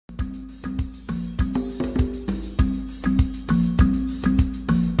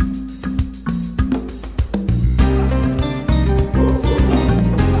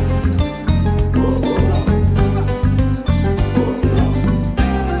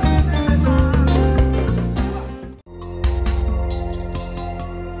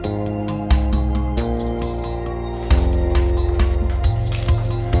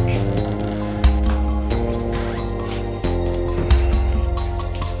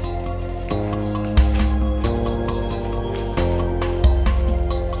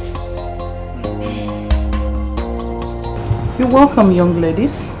You're welcome, young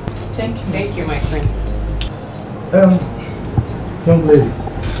ladies. Thank you. Thank you, my friend. Young ladies.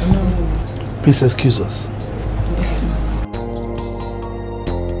 Please excuse us. Yes.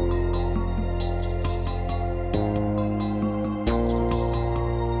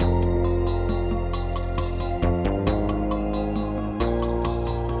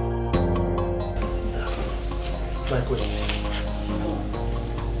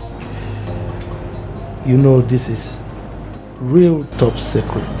 You know this is real top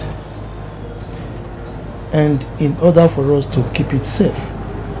secret. And in order for us to keep it safe,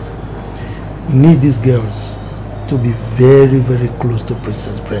 we need these girls to be very, very close to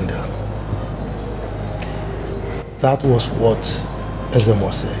Princess Brenda. That was what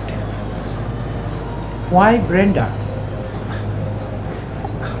Ezemo said. Why Brenda?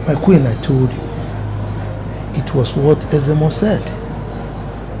 My queen, I told you, it was what Ezemo said.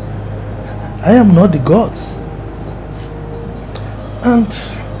 I am not the gods. And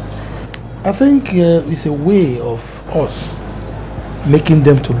I think it's a way of us making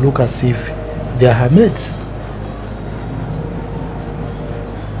them to look as if they are her mates.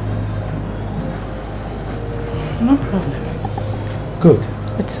 No problem. Good.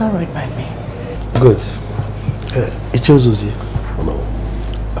 It's all right by me. Good. Ichozuzi. Hello.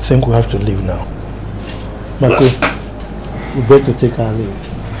 I think we have to leave now. My queen, we better take our leave.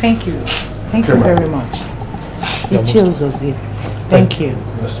 Thank you. Thank you very much. It chills us in. Thank you.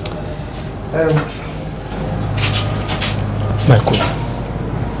 Yes. My queen,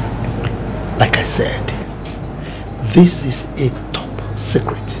 like I said, this is a top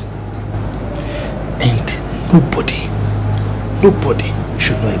secret. And nobody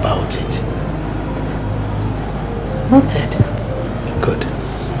should know about it. Noted. Good.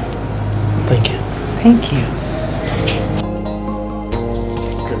 Thank you. Thank you.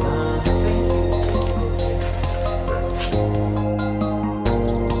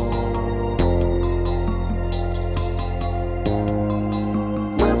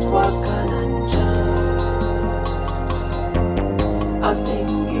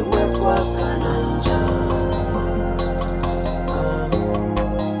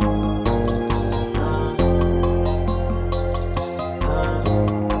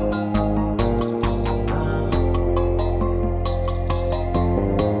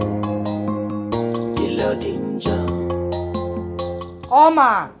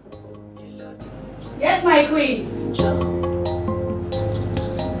 Oma! Yes, my queen.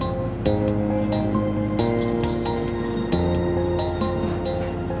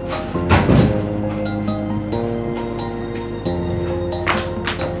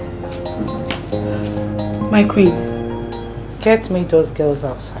 My queen, get me those girls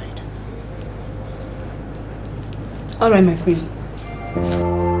outside. All right, my queen.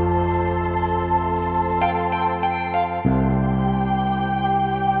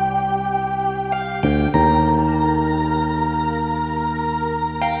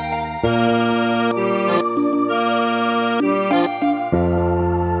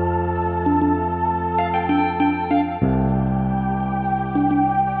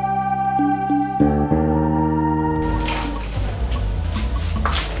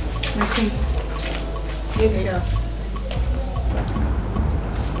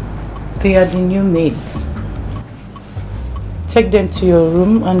 They are the new maids. Take them to your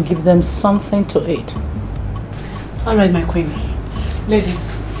room and give them something to eat. All right, my queen.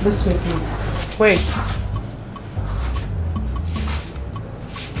 Ladies, this way, please. Wait.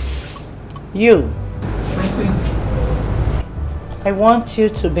 You. My queen. I want you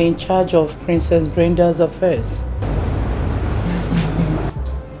to be in charge of Princess Brenda's affairs. Yes, my queen.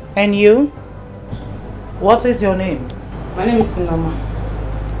 And you? What is your name? My name is Sinama.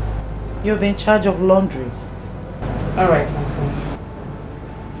 You'll be in charge of laundry. All right, my friend.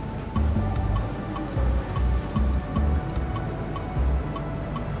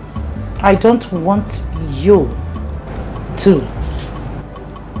 I don't want you to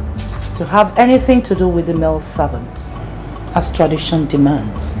have anything to do with the male servants, as tradition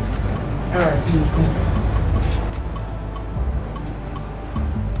demands. All right, my queen.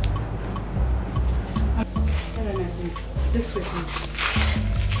 This way, please.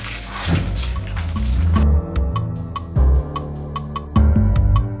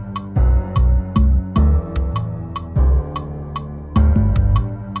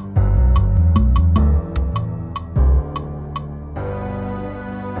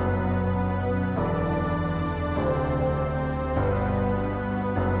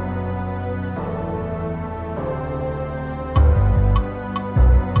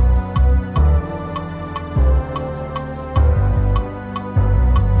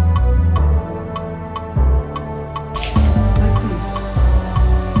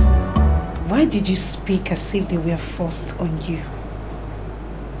 did you speak as if they were forced on you?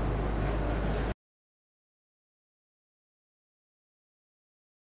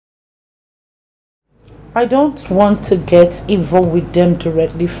 I don't want to get involved with them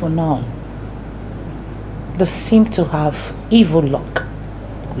directly for now. They seem to have evil luck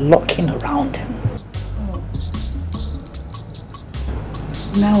lurking around them.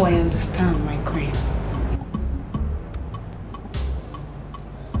 Now I understand, my queen.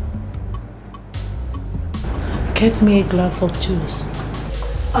 Get me a glass of juice.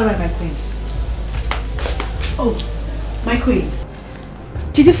 Alright, my queen. Oh, my queen.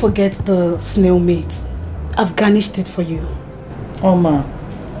 Did you forget the snail meat? I've garnished it for you. Oma,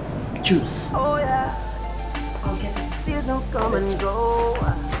 juice. Oh yeah, I'll get it. Seasons come and go,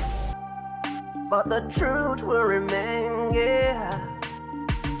 but the truth will remain, yeah.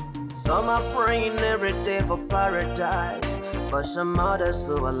 Some are praying every day for paradise, but some others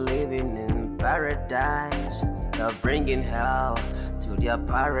who are living in paradise, they're bringing hell to their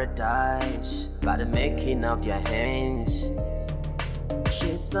paradise by the making of their hands.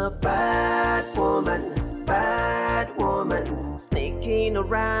 She's a bad woman, sneaking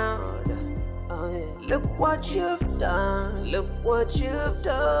around. Oh, yeah. Look what you've done, look what you've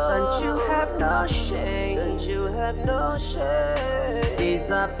done. And you have no shame, and you have no shame. These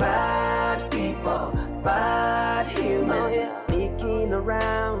are bad people, bad humans, oh, yeah. Sneaking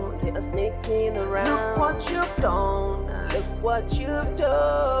around, they're sneaking around. Look what you've done, look what you've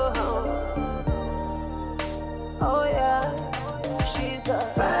done. Oh yeah. She's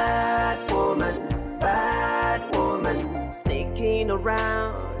a bad woman, sneaking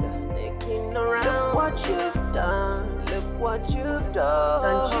around, sneaking around. Look what you've done, look what you've done.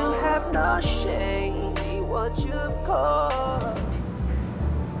 And you have no shame, see what you've caused.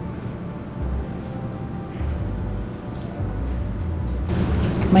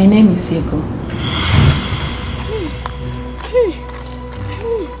 My name is Ego.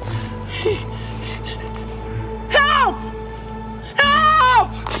 Help! Help!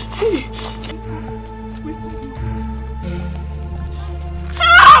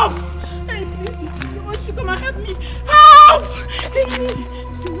 Help! Hey, please, I want you to come and help me. Help!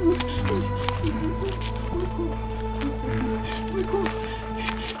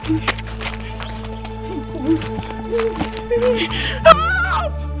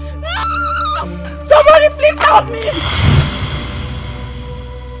 Help! Help! Somebody please help me!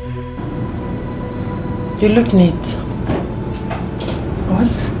 You look neat.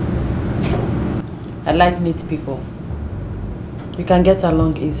 What? I like neat people. You can get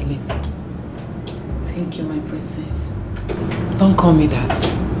along easily. Thank you, my princess. Don't call me that.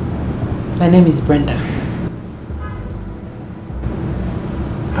 My name is Brenda.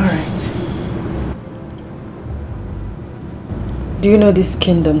 Alright. Do you know this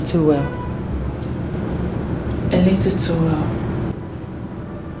kingdom too well? A little too well.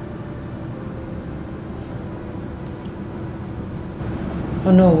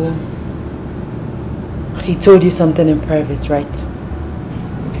 Oh no. He told you something in private, right?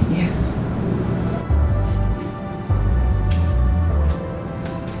 Yes.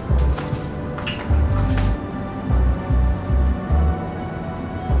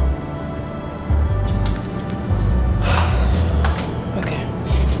 Okay.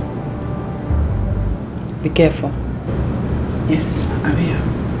 Be careful. Yes, I'm here.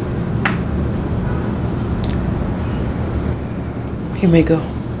 You may go.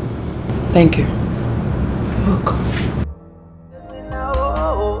 Thank you. Look.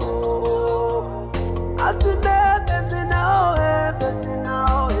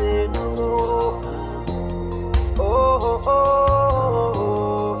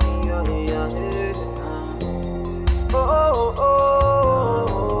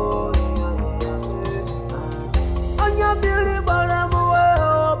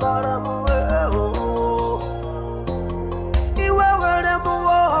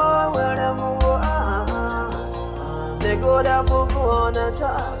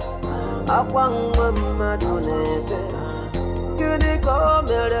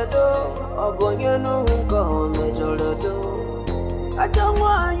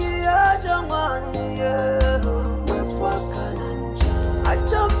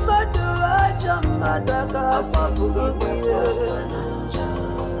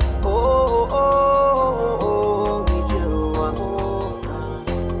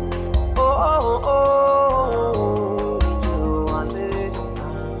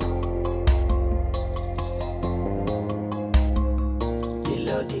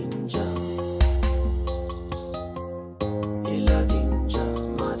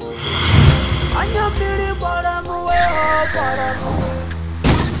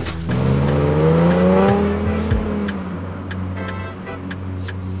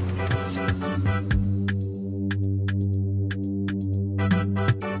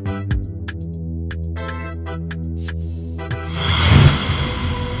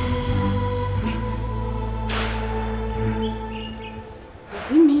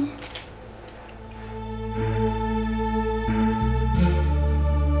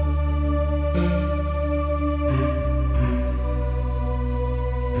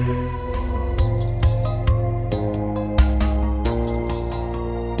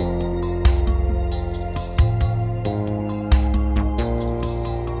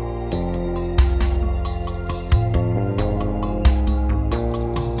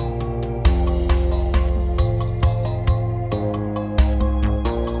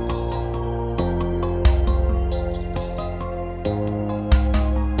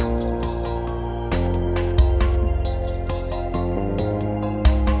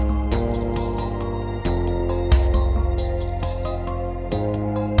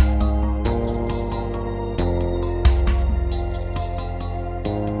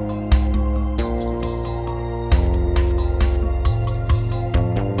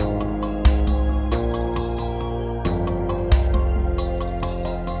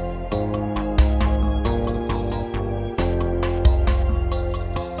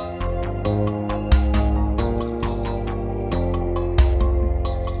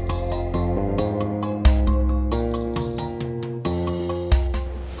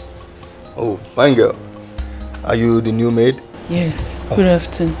 Oh, fine girl. Are you the new maid? Yes. Good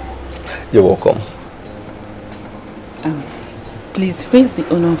afternoon. You're welcome. Please, who is the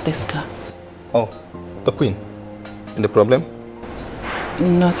owner of this car? Oh, the queen. Any problem?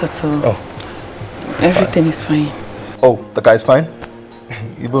 Not at all. Oh. Everything is fine. Oh, the car is fine?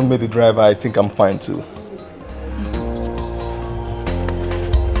 Even me, the driver, I think I'm fine too.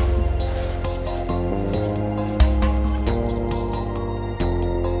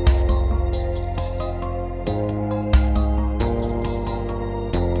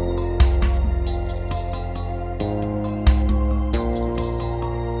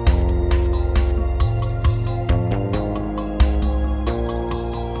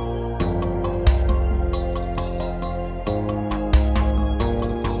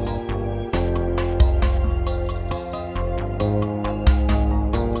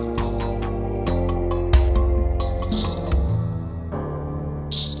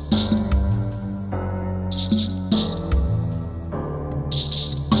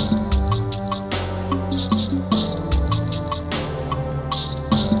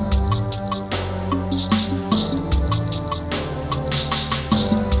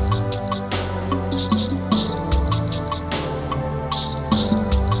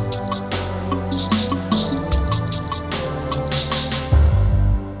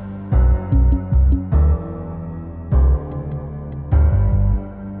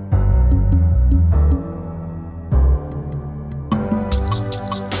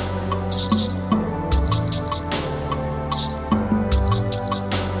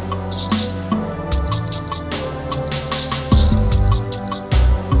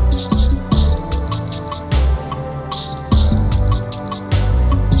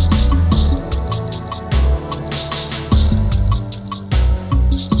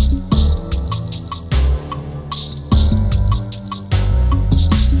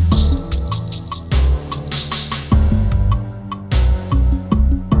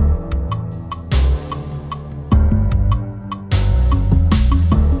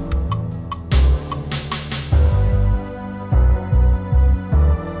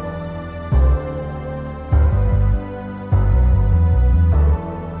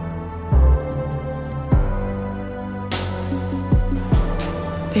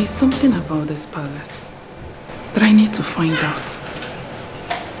 There is something about this palace that I need to find out.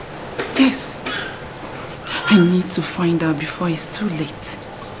 Yes, I need to find out before it's too late.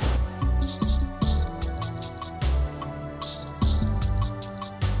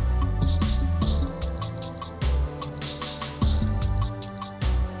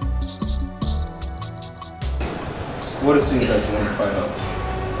 What is it that you want to find out?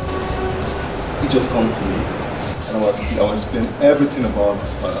 You just come to me and I will explain everything about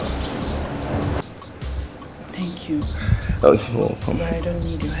this palace. Thank you. Oh, you're welcome. But I don't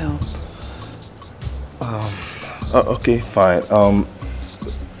need your help. Okay, fine.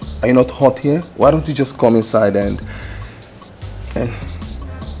 Are you not hot here? Why don't you just come inside and...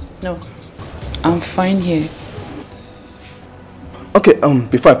 No, I'm fine here. Okay,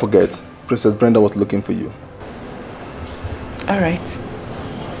 before I forget, Princess Brenda was looking for you. All right.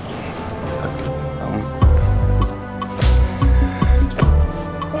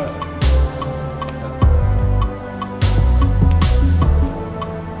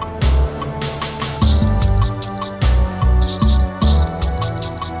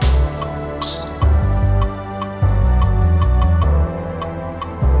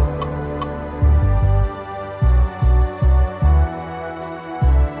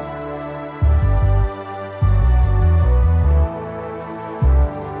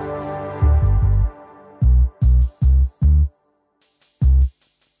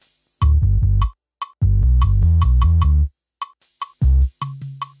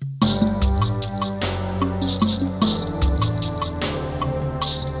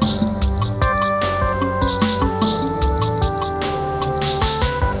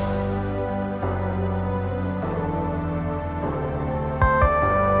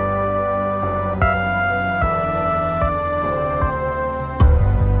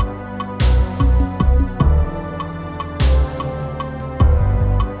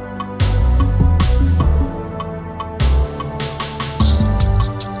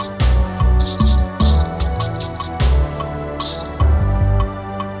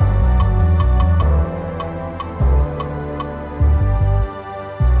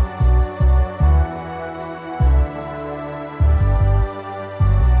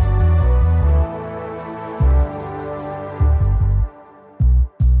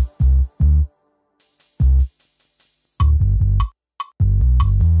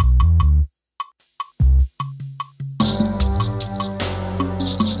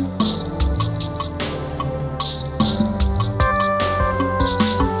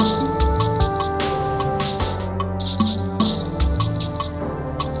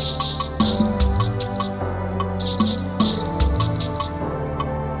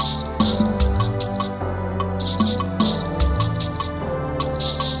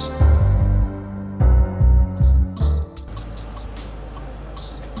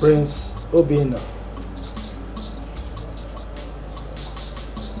 Prince Obina.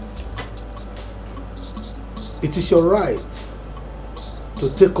 It is your right to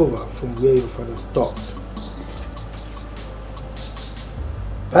take over from where your father stopped.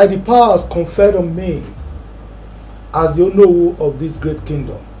 By the powers conferred on me as the Onowu of this great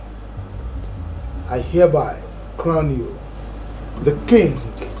kingdom, I hereby crown you the king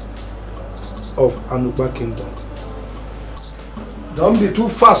of Anuba Kingdom. Don't be too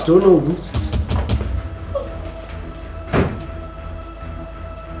fast, Onowu.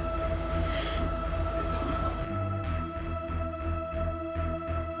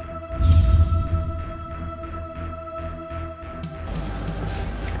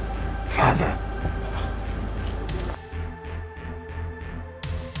 Father.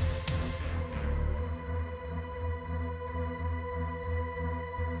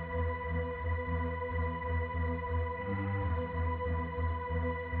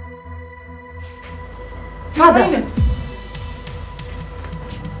 Father!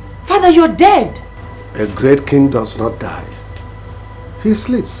 Father, you're dead! A great king does not die. He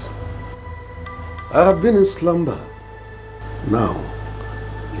sleeps. I have been in slumber. Now,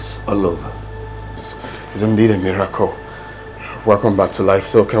 it's all over. It's indeed a miracle. Welcome back to life.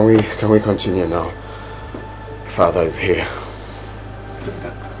 So can we continue now? Father is here.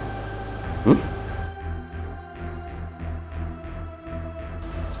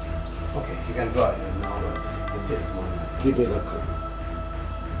 Okay, you can go ahead now. The testimony. Give me that cup.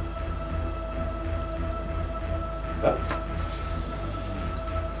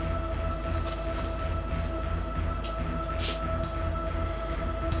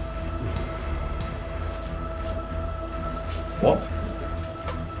 What?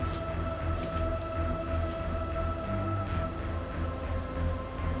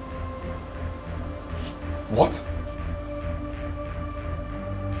 What?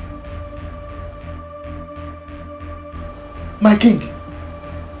 My king,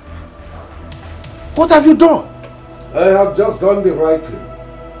 what have you done? I have just done the right thing.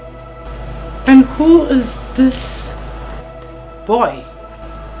 And who is this boy?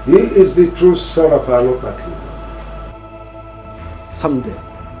 He is the true son of Anuba Kingdom. Someday,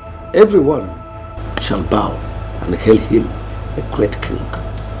 everyone shall bow and hail him a great king.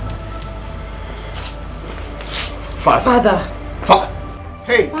 Father.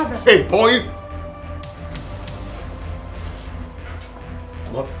 Hey! Father. Hey, boy!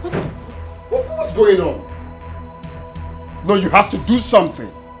 What's going on? No, you have to do something.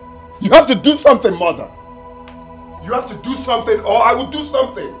 You have to do something, mother. You have to do something or I will do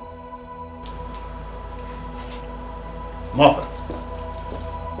something. Mother.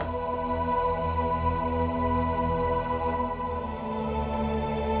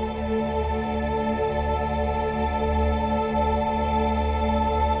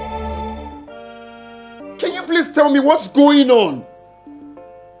 Can you please tell me what's going on?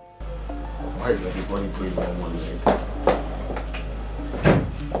 Why is everybody going on one leg?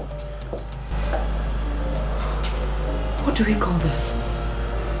 What do we call this?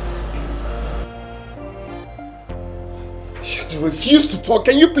 She has refused to talk.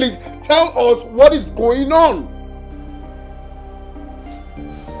 Can you please tell us what is going on?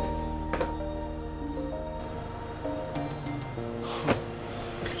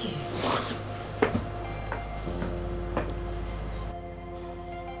 Please.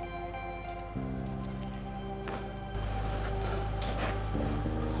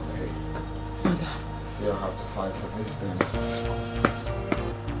 Mother. So you'll have to fight for this then.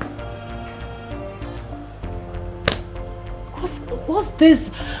 What's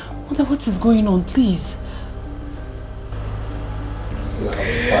this? Mother, what is going on, please? So you'll have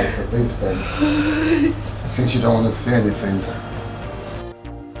to fight for this then. Since you don't want to say anything.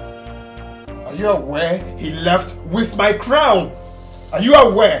 Are you aware he left with my crown? Are you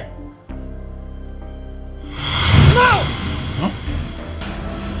aware? No! Huh?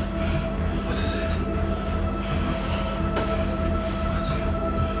 What is it?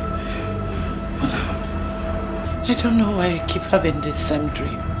 What happened? I don't know why I keep having this same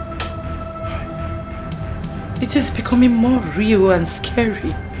dream. It is becoming more real and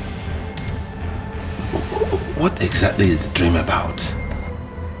scary. What exactly is the dream about?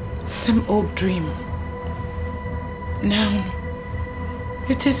 Same old dream. Now,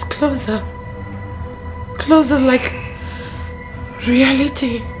 it is closer. Closer like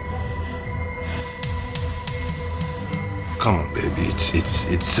reality. Come on, baby. It's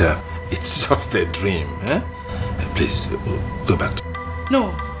just a dream, eh? Please, go back to...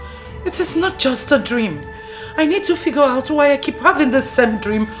 No, it is not just a dream. I need to figure out why I keep having the same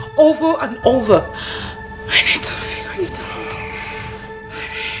dream over and over. I need to figure it out.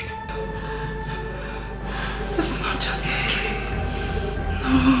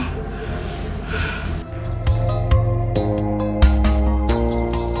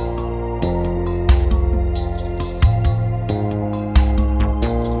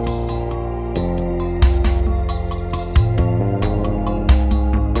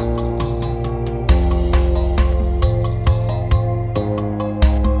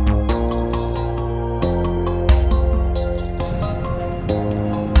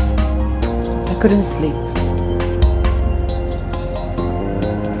 Couldn't sleep.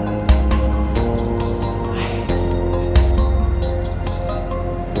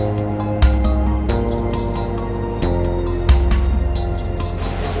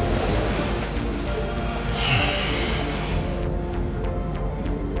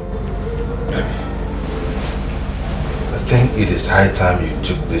 I think it is high time you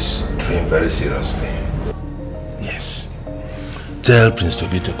took this dream very seriously. Yes. Tell Prince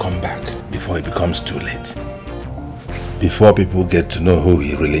Toby to come back before it becomes too late. Before people get to know who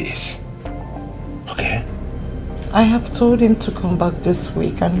he really is. Okay? I have told him to come back this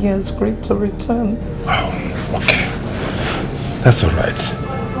week and he has agreed to return. Oh, okay. That's alright.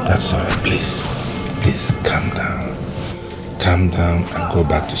 That's alright. Please. Please calm down. Calm down and go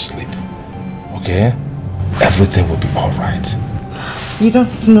back to sleep. Okay? Everything will be alright. You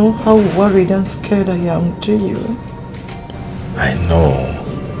don't know how worried and scared I am, do you? I know.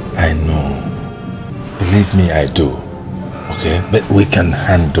 Believe me, I do. Okay? But we can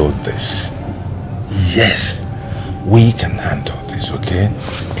handle this. Yes, we can handle this, okay?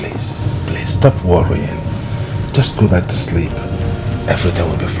 Please, stop worrying. Just go back to sleep. Everything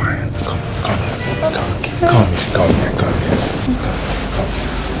will be fine. Come here. I'm scared. Come here. Come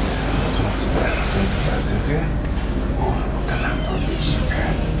to bed, okay? We can handle this, okay?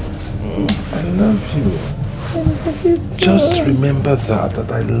 I love you. Just remember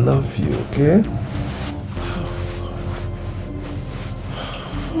that I love you, okay?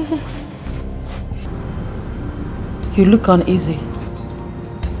 You look uneasy.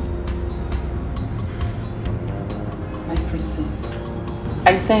 My princess,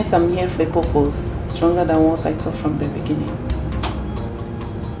 I sense I'm here for a purpose stronger than what I thought from the beginning.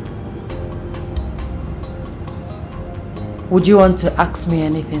 Would you want to ask me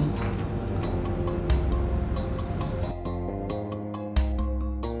anything?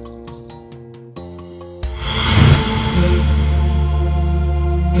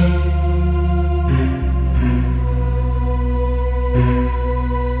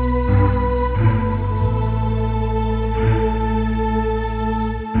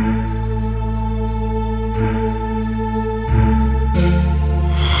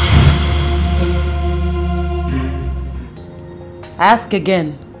 Ask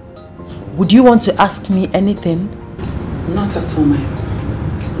again. Would you want to ask me anything? Not at all, ma'am.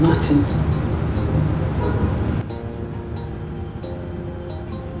 Nothing.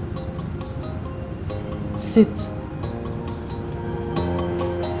 Sit.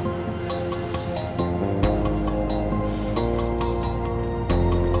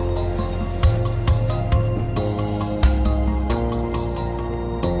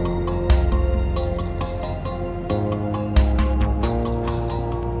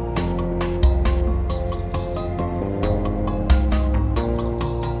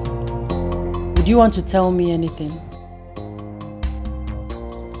 Would you want to tell me anything?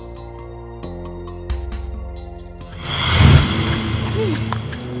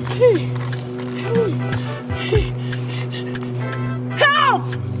 Help!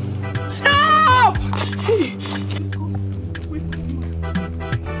 Help!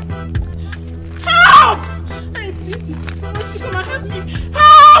 Help! Hey, please, come and help me.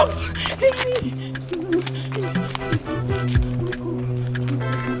 Help! Help!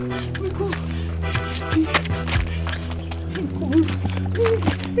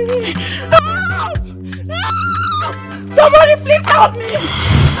 Help! Somebody please help me!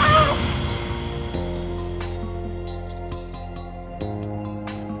 Help!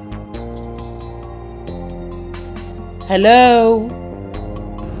 Hello?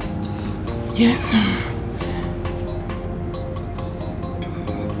 Yes.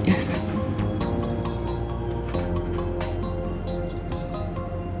 Yes.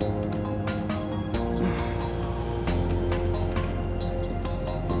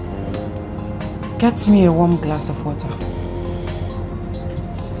 Get me a warm glass of water.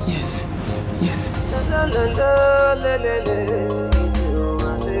 Yes. Yes.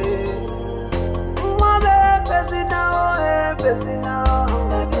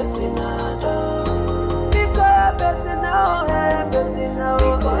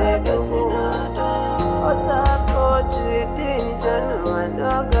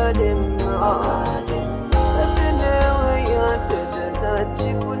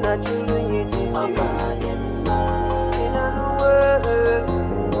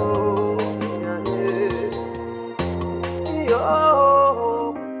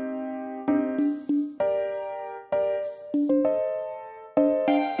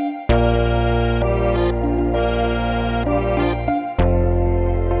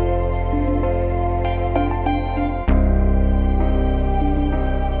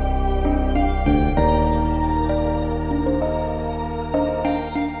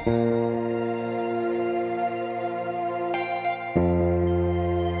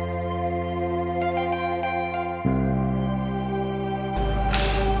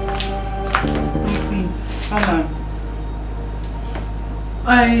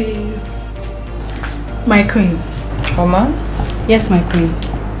 My queen. Oma? Yes, my queen.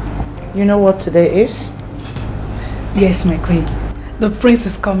 You know what today is? Yes, my queen. The prince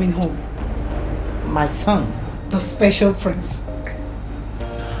is coming home. My son? The special prince.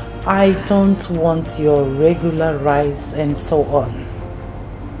 I don't want your regular rice and so on.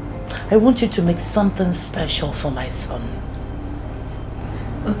 I want you to make something special for my son.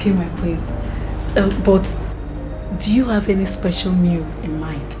 Okay, my queen. But do you have any special meal in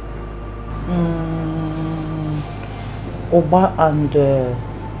mind? Oba and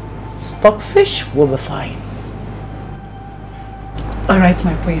stockfish will be fine. Alright,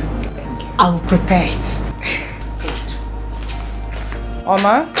 my queen. Thank you. I'll prepare it.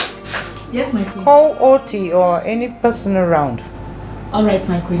 Oma? Yes, my queen. Call Oti or any person around. Alright,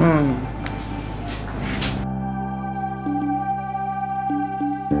 my queen.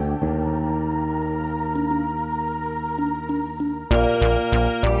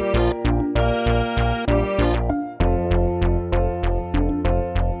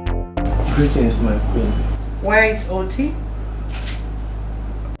 Greetings, my queen. Where is Oti?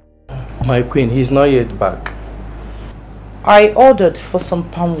 My queen, he's not yet back. I ordered for some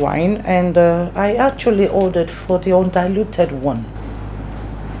palm wine and I actually ordered for the undiluted one.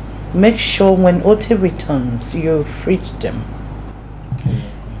 Make sure when Oti returns, you fridge them.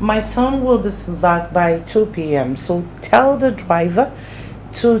 My son will disembark by 2 p.m. so tell the driver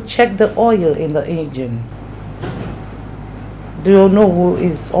to check the oil in the engine. Do you know who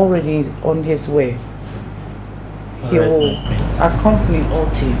is already on his way? He will accompany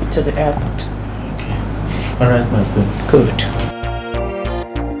Oti to the airport. Okay. Alright, my queen. Good.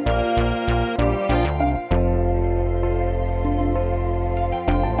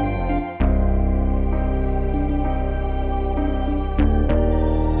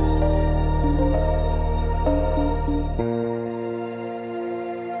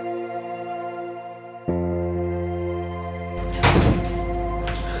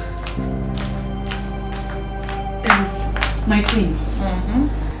 My queen,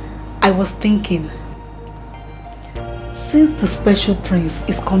 I was thinking, since the special prince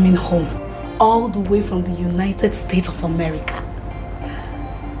is coming home all the way from the United States of America,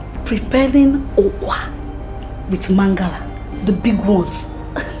 preparing okwa with mangala, the big ones,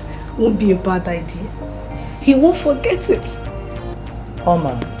 won't be a bad idea. He won't forget it.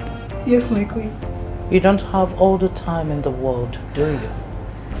 Oma. Yes, my queen. You don't have all the time in the world, do you?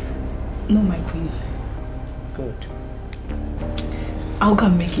 No, my queen. Good. I'll go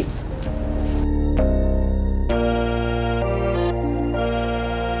and make it.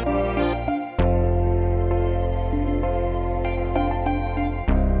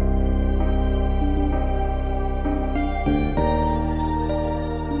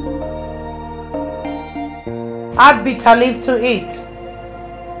 Add bitter leaf to it.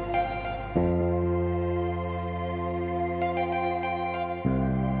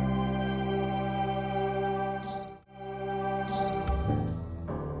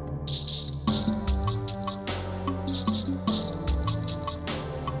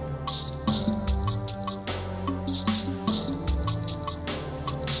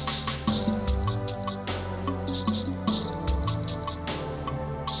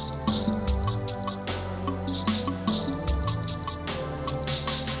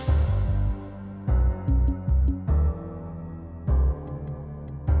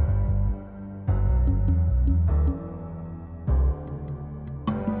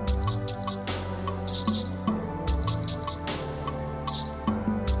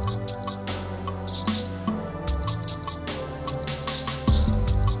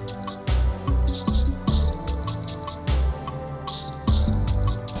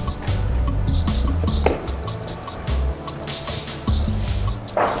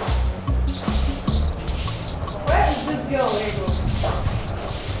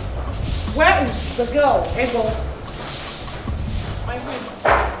 Where is the girl, Ego? My friend.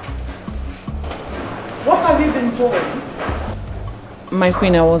 What have you been doing? My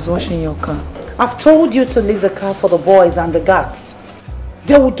queen, I was washing your car. I've told you to leave the car for the boys and the guards.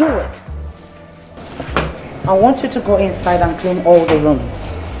 They will do it. I want you to go inside and clean all the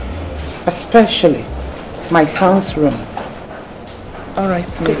rooms. Especially my son's room. Alright,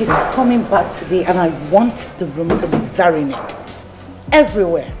 Smith. He's coming back today and I want the room to be very neat.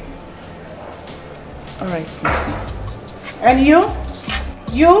 Everywhere. Alright, Smith. And you?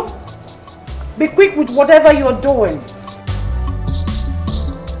 Be quick with whatever you're doing.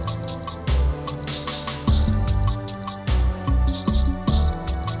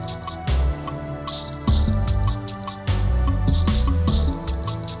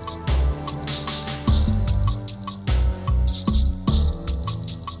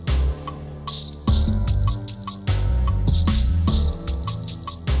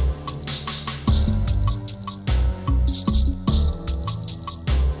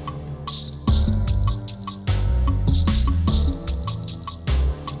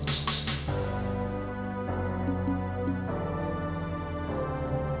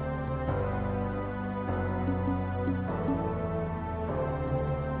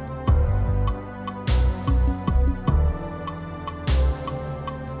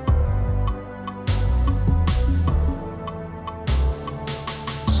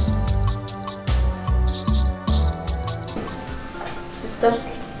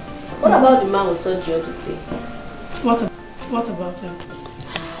 What about the man we saw the other day? What about him?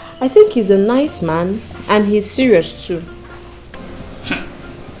 I think he's a nice man and he's serious too.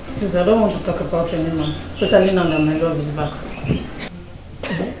 Because I don't want to talk about anyone, especially now that my love is back.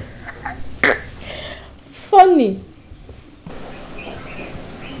 Funny.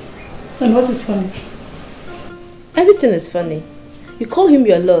 And what is funny? Everything is funny. You call him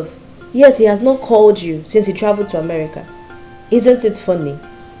your love, yet he has not called you since he traveled to America. Isn't it funny?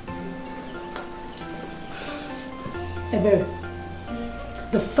 Ebere,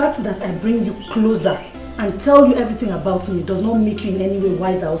 the fact that I bring you closer and tell you everything about me does not make you in any way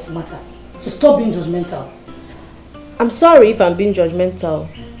wiser or smarter. So stop being judgmental. I'm sorry if I'm being judgmental,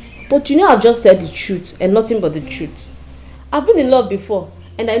 but you know I've just said the truth and nothing but the truth. I've been in love before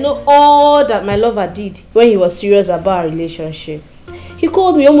and I know all that my lover did when he was serious about our relationship. He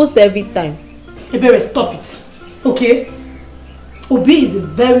called me almost every time. Ebere, stop it, okay? Obi is a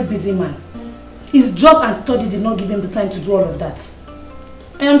very busy man. His job and study did not give him the time to do all of that.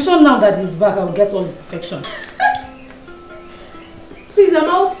 And I'm sure now that he's back, I will get all his affection. Please, I'm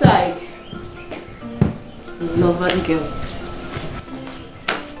outside. Lover girl.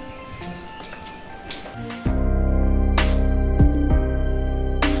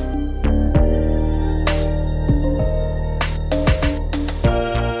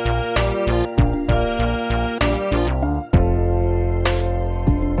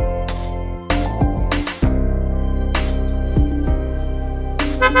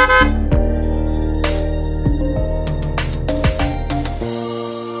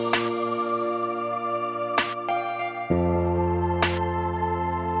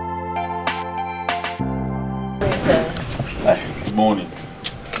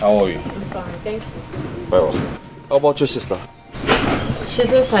 Thank you. Well, how about your sister?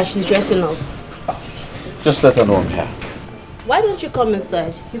 She's inside. She's dressing up. Just let her know I'm here. Why don't you come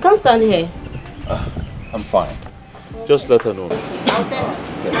inside? You can't stand here. I'm fine. Just let her know. Okay.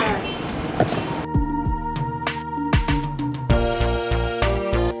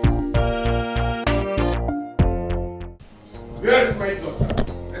 Where is my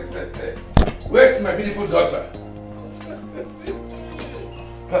daughter? Where's my beautiful daughter?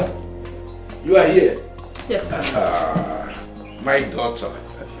 You are here? Yes, sir. My daughter.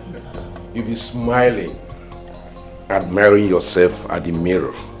 You be smiling, admiring yourself at the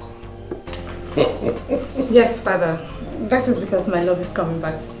mirror. Yes, Father. That is because my love is coming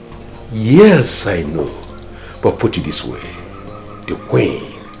back. Yes, I know. But put it this way. The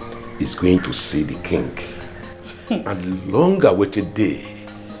queen is going to see the king. And the long-awaited day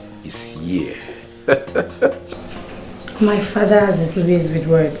is here. My father has his ways with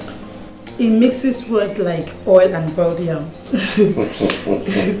words. He mixes words like oil and boiled yam.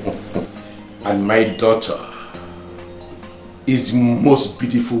 And my daughter is the most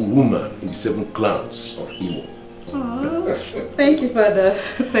beautiful woman in the 7 clans of Imo. Aww. Thank you, Father.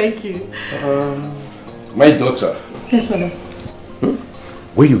 Thank you. My daughter. Yes, Father.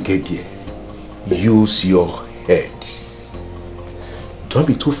 When you get there, use your head. Don't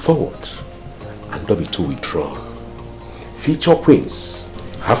be too forward and don't be too withdrawn. Future queens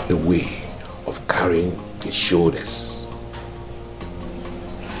have a way of carrying the shoulders.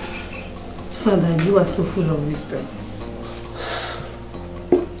 Father, you are so full of wisdom.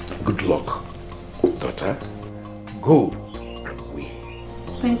 Good luck, daughter. Go and win.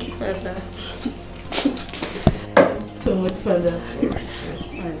 Thank you, Father. Thank you so much, Father.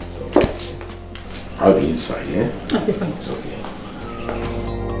 I'll be inside, yeah? Okay, fine. It's okay.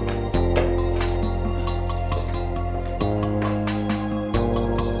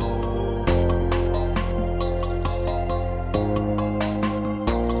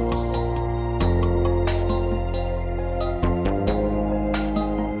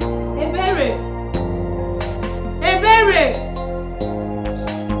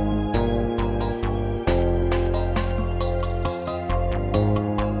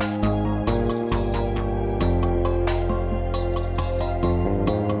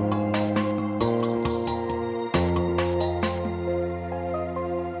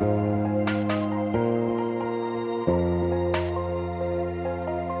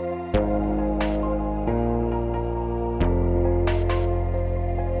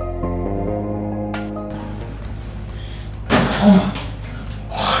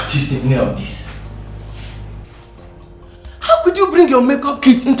 What is the meaning of this? How could you bring your makeup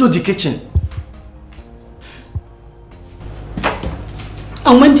kit into the kitchen?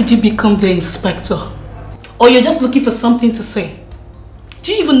 And when did you become the inspector? Or you're just looking for something to say?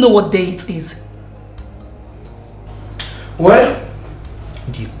 Do you even know what day it is? Well,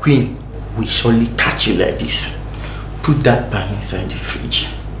 the queen will surely catch you like this. Put that pan inside the fridge.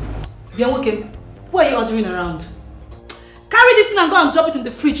 Bianwoke, what are you ordering around? Carry this thing and go and drop it in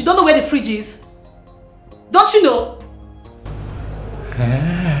the fridge. You don't know where the fridge is? Don't you know?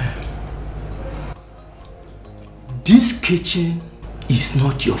 This kitchen is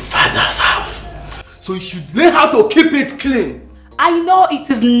not your father's house. So you should learn how to keep it clean. I know it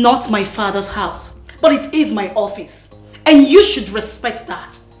is not my father's house, but it is my office. And you should respect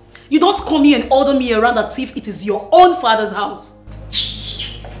that. You don't come here and order me around as if it is your own father's house.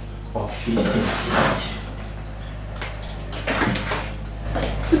 Office indeed.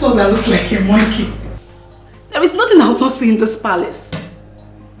 This one that looks like a monkey. There is nothing I will not see in this palace.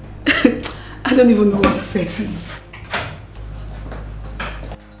 I don't even know what to say to you.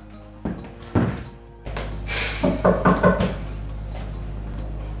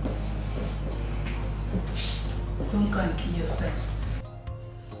 Don't go and kill yourself.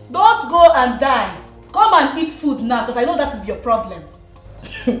 Don't go and die. Come and eat food now, because I know that is your problem.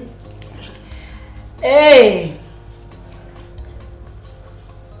 Hey!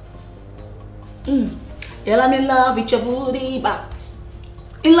 Yeah, I'm in love with your booty bounce.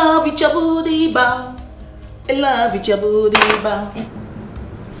 In love with your booty bounce. In love with your booty bounce.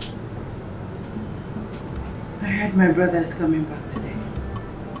 I heard my brother is coming back today.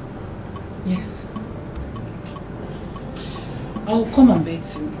 Yes. I'll come and bed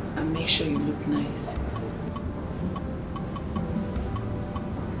you and make sure you look nice.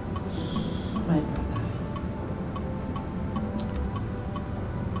 My brother.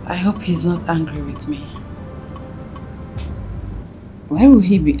 I hope he's not angry with me. Why would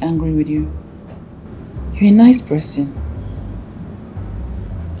he be angry with you? You're a nice person.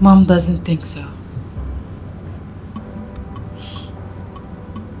 Mom doesn't think so.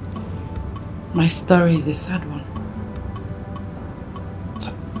 My story is a sad one.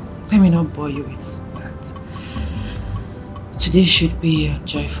 Let me not bore you with that. Today should be a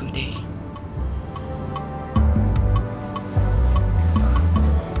joyful day.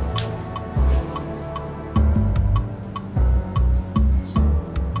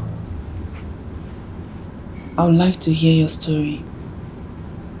 I would like to hear your story.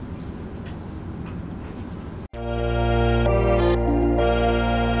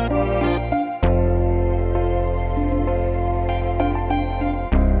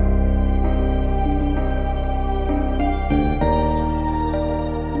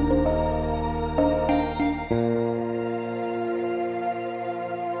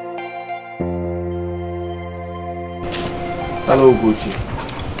 Hello, Gucci.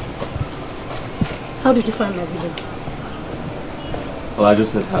 How did you find my video? Well, I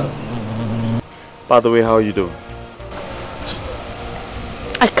just said hello. By the way, how are you doing?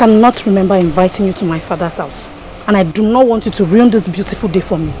 I cannot remember inviting you to my father's house. And I do not want you to ruin this beautiful day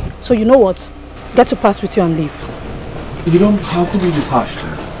for me. So you know what? Get to pass with you and leave. You don't have to be this harsh to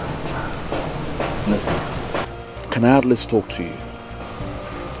me. Listen, can I at least talk to you?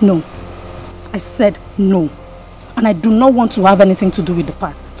 No. I said no. And I do not want to have anything to do with the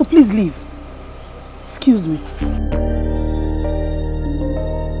past. So please leave. Excuse me.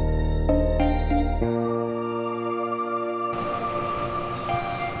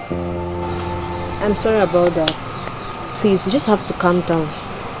 I'm sorry about that. Please, you just have to calm down.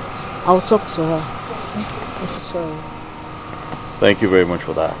 I'll talk to her. I'm so sorry. Thank you very much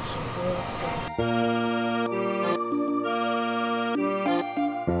for that.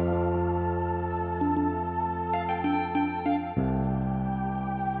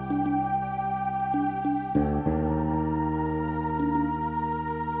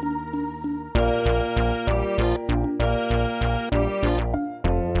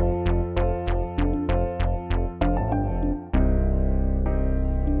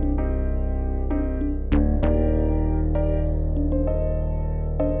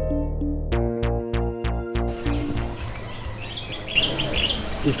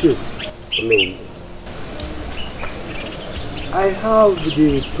 It is. Hello. I have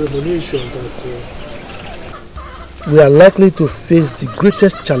the premonition that we are likely to face the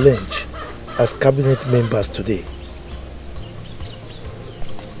greatest challenge as cabinet members today.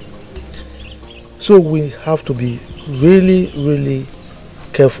 So we have to be really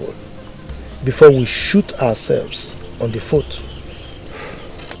careful before we shoot ourselves on the foot.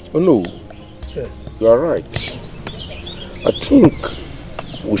 Oh no. Yes. You are right. I think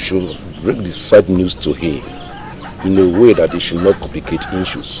we should break the sad news to him in a way that it should not complicate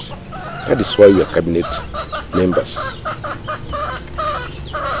issues. That is why we are cabinet members.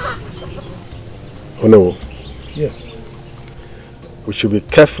 Oh no. Yes. We should be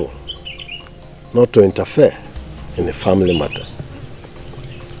careful not to interfere in a family matter.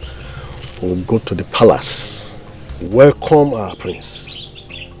 We'll go to the palace, welcome our prince,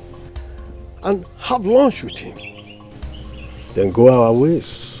 and have lunch with him. Then go our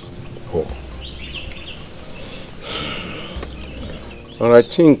ways home. And I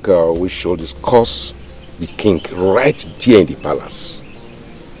think we should discuss the king right there in the palace.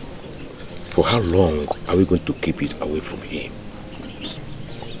 For how long are we going to keep it away from him?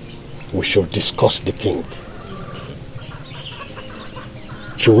 We should discuss the king.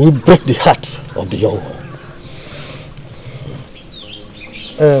 Should we break the heart of the young one?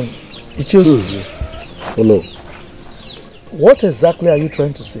 Chizzy. Oh no. What exactly are you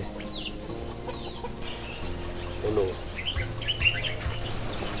trying to say? Oh no.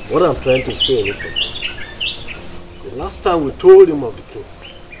 What I'm trying to say is the last time we told him of the king,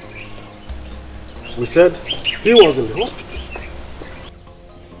 we said he was in the hospital.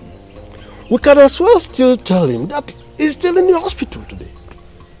 We can as well still tell him that he's still in the hospital today.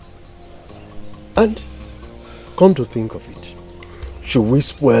 And come to think of it, should we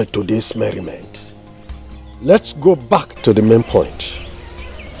spoil today's merriment? Let's go back to the main point.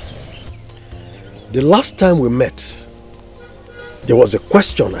 The last time we met, there was a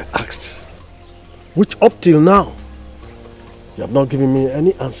question I asked, which up till now, you have not given me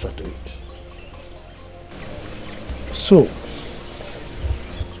any answer to it. So,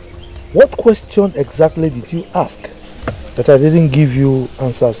 what question exactly did you ask that I didn't give you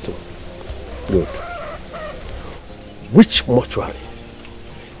answers to? Good. Which mortuary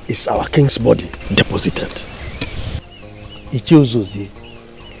is our king's body deposited? Chizzy,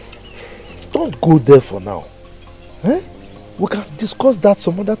 don't go there for now. Eh? We can discuss that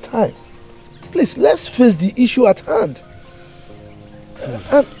some other time. Please, let's face the issue at hand.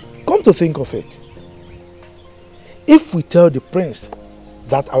 And come to think of it, if we tell the prince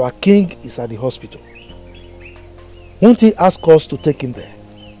that our king is at the hospital, won't he ask us to take him there?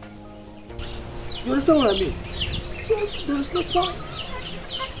 You understand what I mean? So there is no point.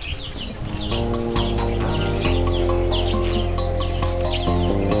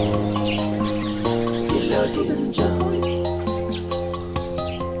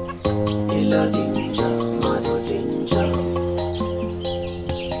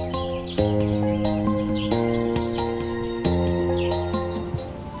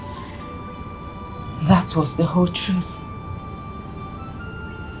 That was the whole truth.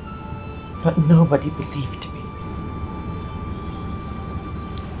 But nobody believed me.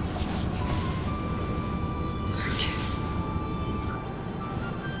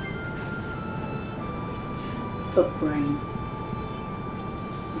 Stop crying.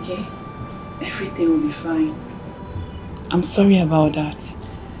 Okay? Everything will be fine. I'm sorry about that.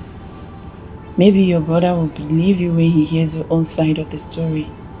 Maybe your brother will believe you when he hears your own side of the story.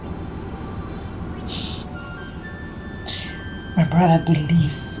 My brother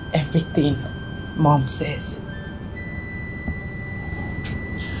believes everything Mom says.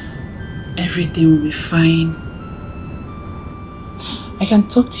 Everything will be fine. I can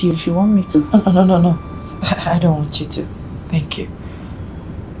talk to you if you want me to. No. I don't want you to. Thank you.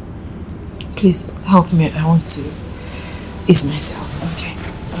 Please help me. I want to ease myself. Okay.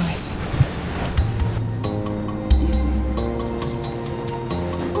 Alright. Easy.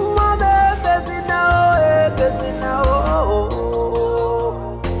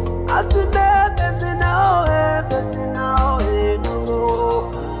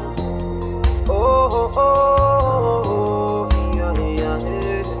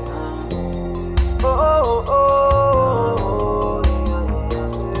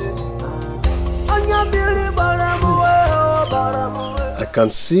 I can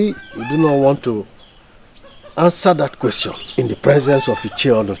see you do not want to answer that question in the presence of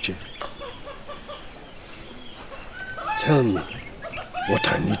Ichie Onoche. Tell me what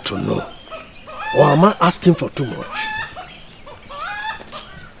I need to know. Or am I asking for too much?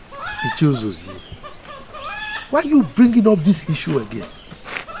 Chizzy, why are you bringing up this issue again?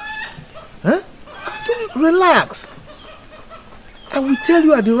 relax. I will tell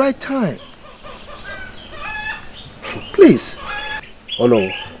you at the right time. Please. Oh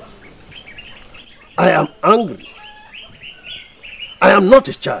no. I am angry. I am not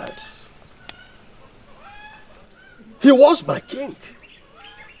a child. He was my king.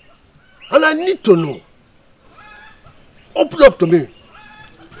 And I need to know. Open up to me.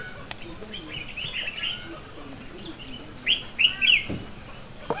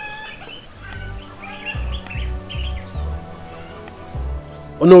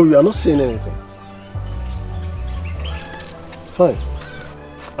 Oh no, you are not saying anything. Fine.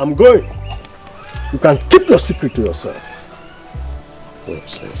 I'm going. You can keep your secret to yourself.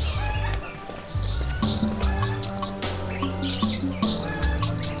 Nonsense.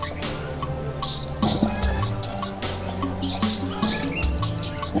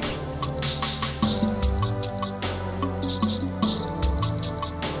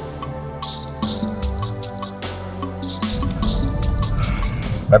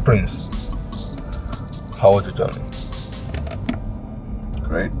 My prince, how was the journey?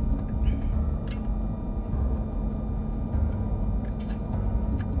 Great.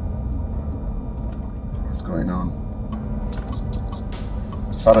 What's going on?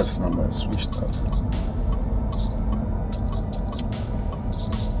 Father's number is switched off.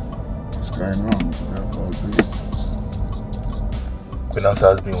 What's going on? Queen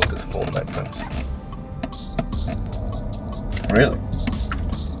has been with his phone, my prince. Really?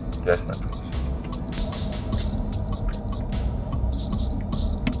 Yes, my prince.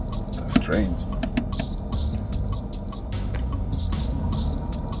 That's strange.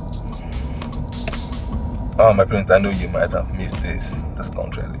 Oh, my prince, I know you might have missed this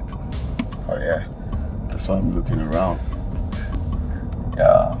country a little. Oh yeah, that's why I'm looking around.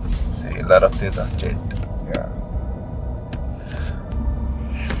 Yeah, see, a lot of things have changed. Yeah.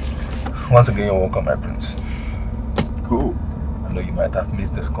 Once again, you're welcome, my prince. Cool. I know you might have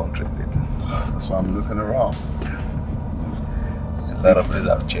missed this country a little. That's why I'm looking around. A lot of things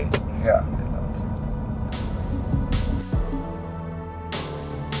have changed. Yeah.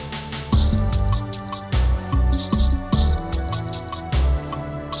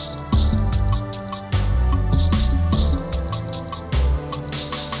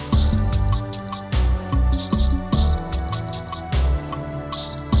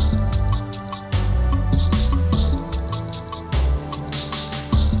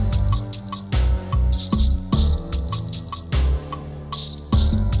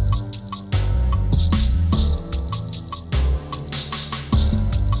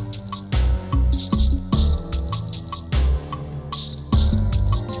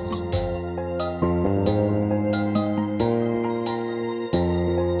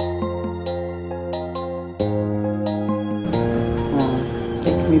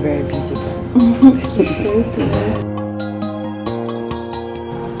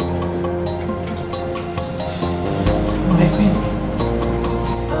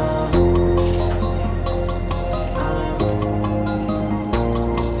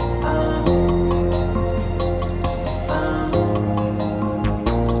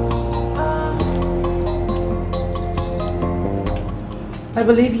 I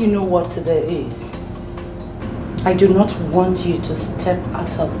believe you know what today is. I do not want you to step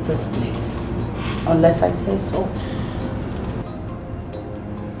out of this place unless I say so.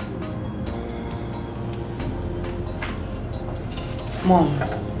 Mom,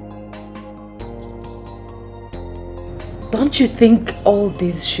 don't you think all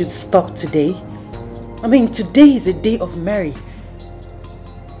this should stop today? I mean, today is a day of Mary.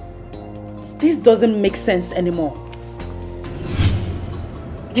 This doesn't make sense anymore.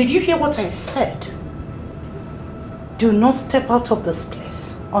 Did you hear what I said? Do not step out of this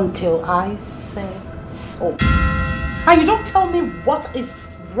place until I say so. And you don't tell me what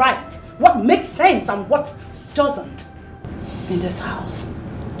is right, what makes sense and what doesn't in this house.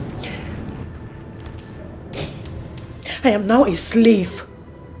 I am now a slave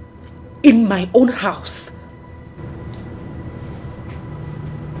in my own house.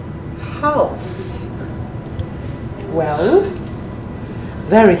 House? Well,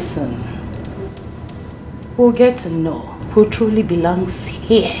 very soon we'll get to know who truly belongs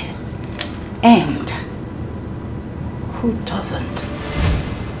here and who doesn't.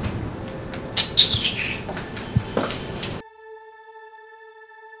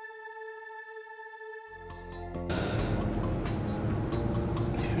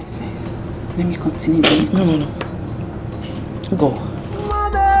 Princess, let me continue. No. Go.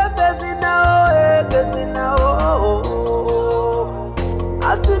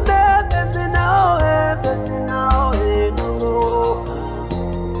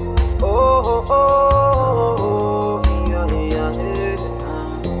 Oh,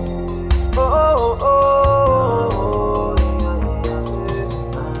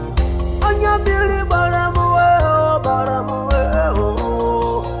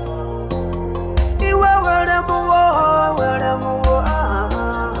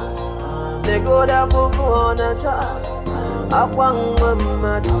 Ogoda fufu onata Akwangwa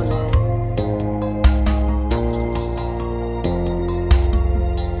madone.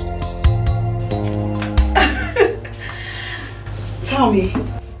 Tell me,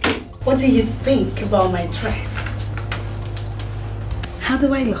 what do you think about my dress? How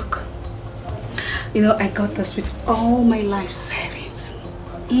do I look? You know, I got this with all my life savings.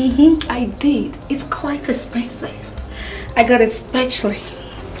 I did. It's quite expensive. I got it especially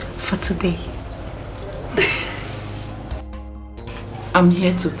for today. I'm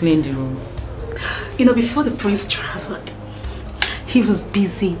here to clean the room. You know, before the prince traveled, he was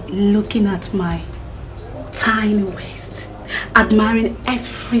busy looking at my tiny waist, admiring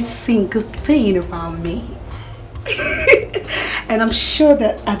every single thing about me. And I'm sure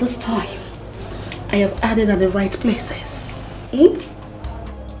that at this time, I have added at the right places. You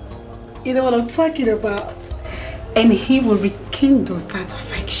know what I'm talking about? And he will rekindle that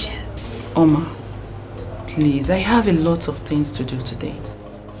affection. Oma, please, I have a lot of things to do today.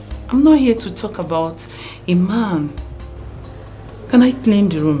 I'm not here to talk about a man. Can I clean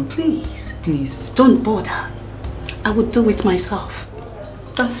the room? Please. Please. Don't bother. I will do it myself.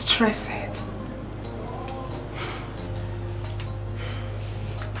 Don't stress it.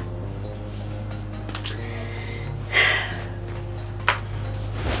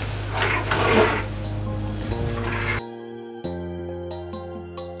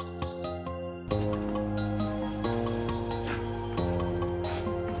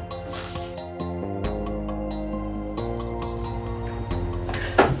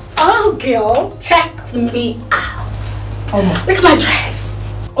 Oh, girl, check me out. Oh my. Look at my dress.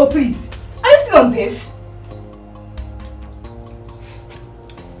 Oh, please. Are you still on this?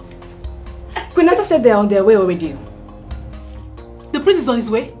 Queen Nata said they're on their way already. The prince is on his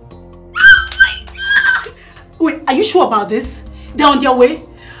way? Oh my god! Wait, are you sure about this? They're on their way?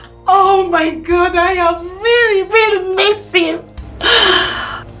 Oh my god, I have really, really missed him.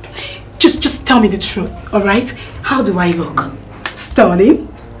 Just tell me the truth, alright? How do I look? Stunning?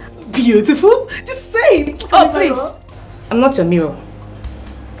 Beautiful? Just say it. Oh, please. I'm not your mirror.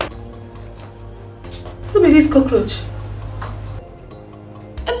 Look at this cockroach.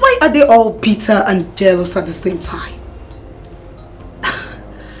 And why are they all bitter and jealous at the same time?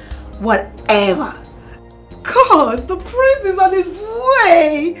 Whatever. God, the prince is on his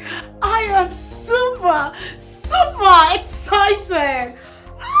way. I am super excited.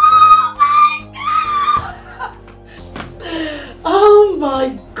 Oh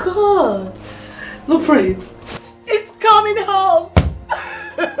my god! The prince is coming home!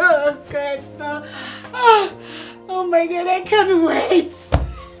 Oh my god, I can't wait!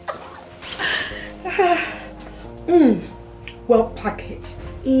 Well packaged.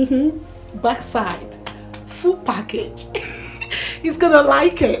 Backside. Full package. He's gonna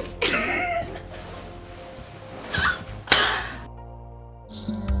like it.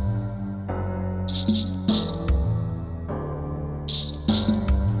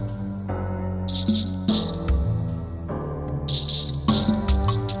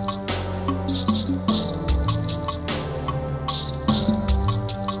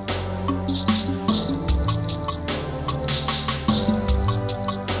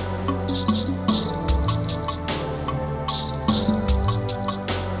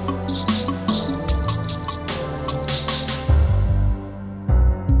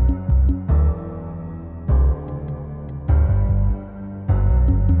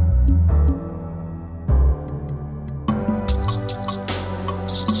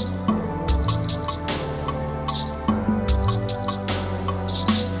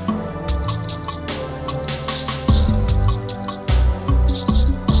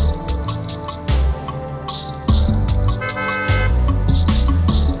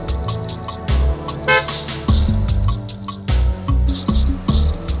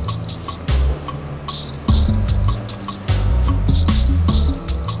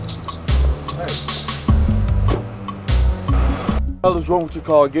 What is wrong with your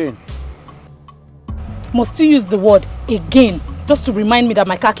car again? Must you use the word again just to remind me that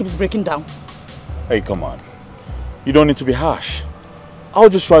my car keeps breaking down? Hey, come on. You don't need to be harsh. I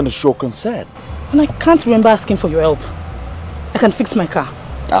was just trying to show concern. And I can't remember asking for your help. I can fix my car.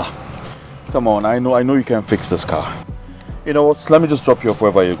 Come on. I know you can fix this car. You know what? Let me just drop you off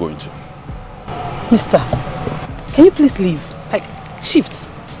wherever you're going to. Mister, can you please leave? Like, shift.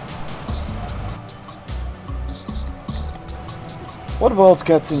 What about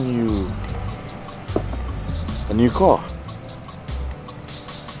getting you a new car?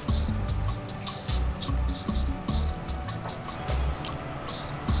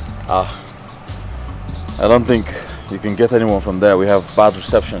 I don't think you can get anyone from there. We have bad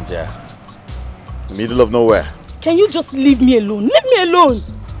receptions here. In the middle of nowhere. Can you just leave me alone? Leave me alone!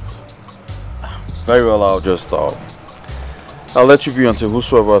 Very well, I'll let you be until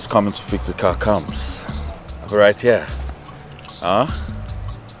whosoever is coming to fix the car comes. I'll be right here. Huh?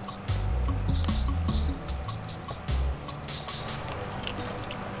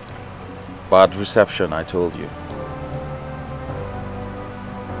 Bad reception, I told you.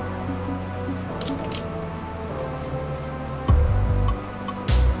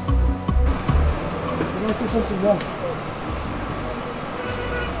 Can I say something wrong?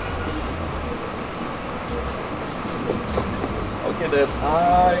 Okay then,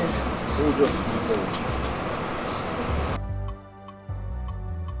 I will just go.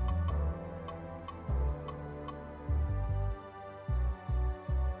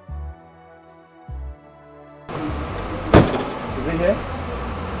 Is he here?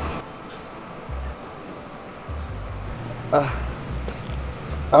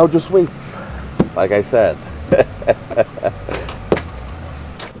 I'll just wait, like I said.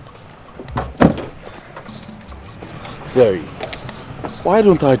 Very. Why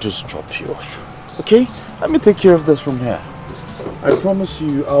don't I just drop you off? Okay? Let me take care of this from here. I promise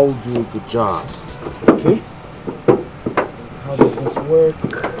you I'll do a good job. Okay? How does this work?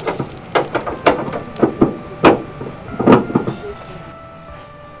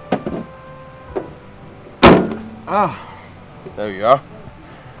 There you are.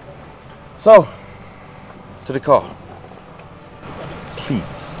 So, to the car.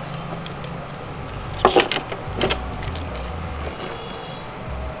 Please.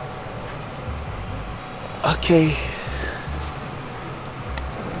 Okay.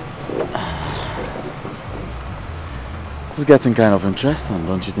 This is getting kind of interesting,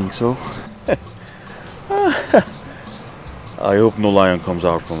 don't you think so? I hope no lion comes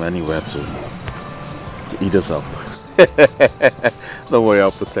out from anywhere to eat us up. Don't worry,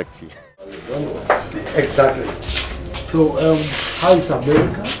 I'll protect you. Exactly. So, how is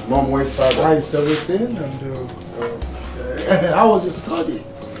America? Mom, where's father? How is everything? And how was your study?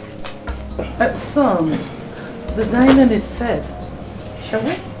 Son, the dining is set. Shall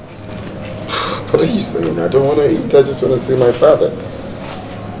we? What are you saying? I don't want to eat. I just want to see my father.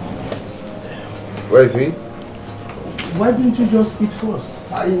 Where is he? Why didn't you just eat first?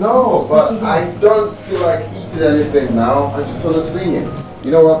 I know, but I don't feel like eating anything now. I just want to see him.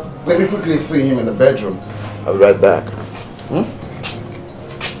 You know what? Let me quickly see him in the bedroom. I'll be right back.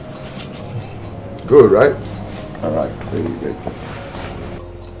 Good, right? All right, see you later.